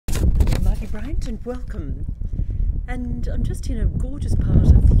Bryant, and welcome. And I'm just in a gorgeous part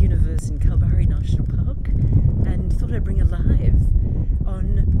of the universe in Kalbarri National Park, and thought I'd bring a live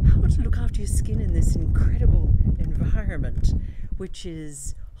on how to look after your skin in this incredible environment, which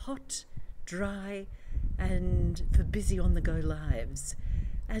is hot, dry, and for busy on-the-go lives.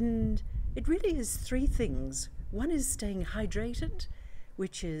 And it really is three things. One is staying hydrated,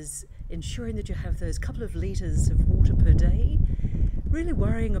 which is ensuring that you have those couple of litres of water per day, really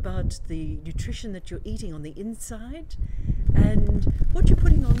worrying about the nutrition that you're eating on the inside and what you're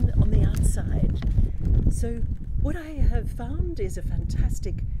putting on the outside. So what I have found is a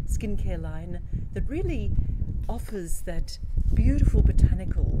fantastic skincare line that really offers that beautiful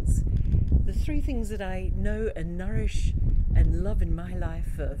botanicals. The three things that I know and nourish and love in my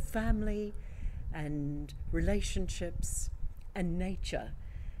life are family and relationships and nature.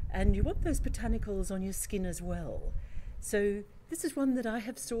 And you want those botanicals on your skin as well. So this is one that I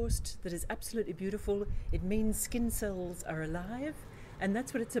have sourced that is absolutely beautiful. It means skin cells are alive, and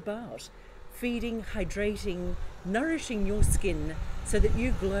that's what it's about. Feeding, hydrating, nourishing your skin so that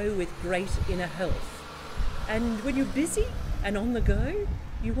you glow with great inner health. And when you're busy and on the go,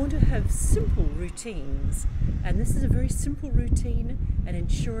 you want to have simple routines. And this is a very simple routine, and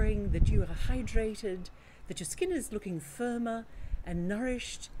ensuring that you are hydrated, that your skin is looking firmer and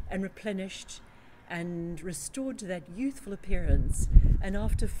nourished and replenished and restored to that youthful appearance. And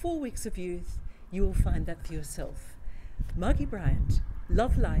after 4 weeks of youth, you will find that for yourself. Margie Bryant,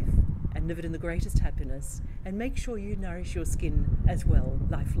 love life and live it in the greatest happiness, and make sure you nourish your skin as well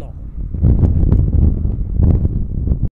lifelong.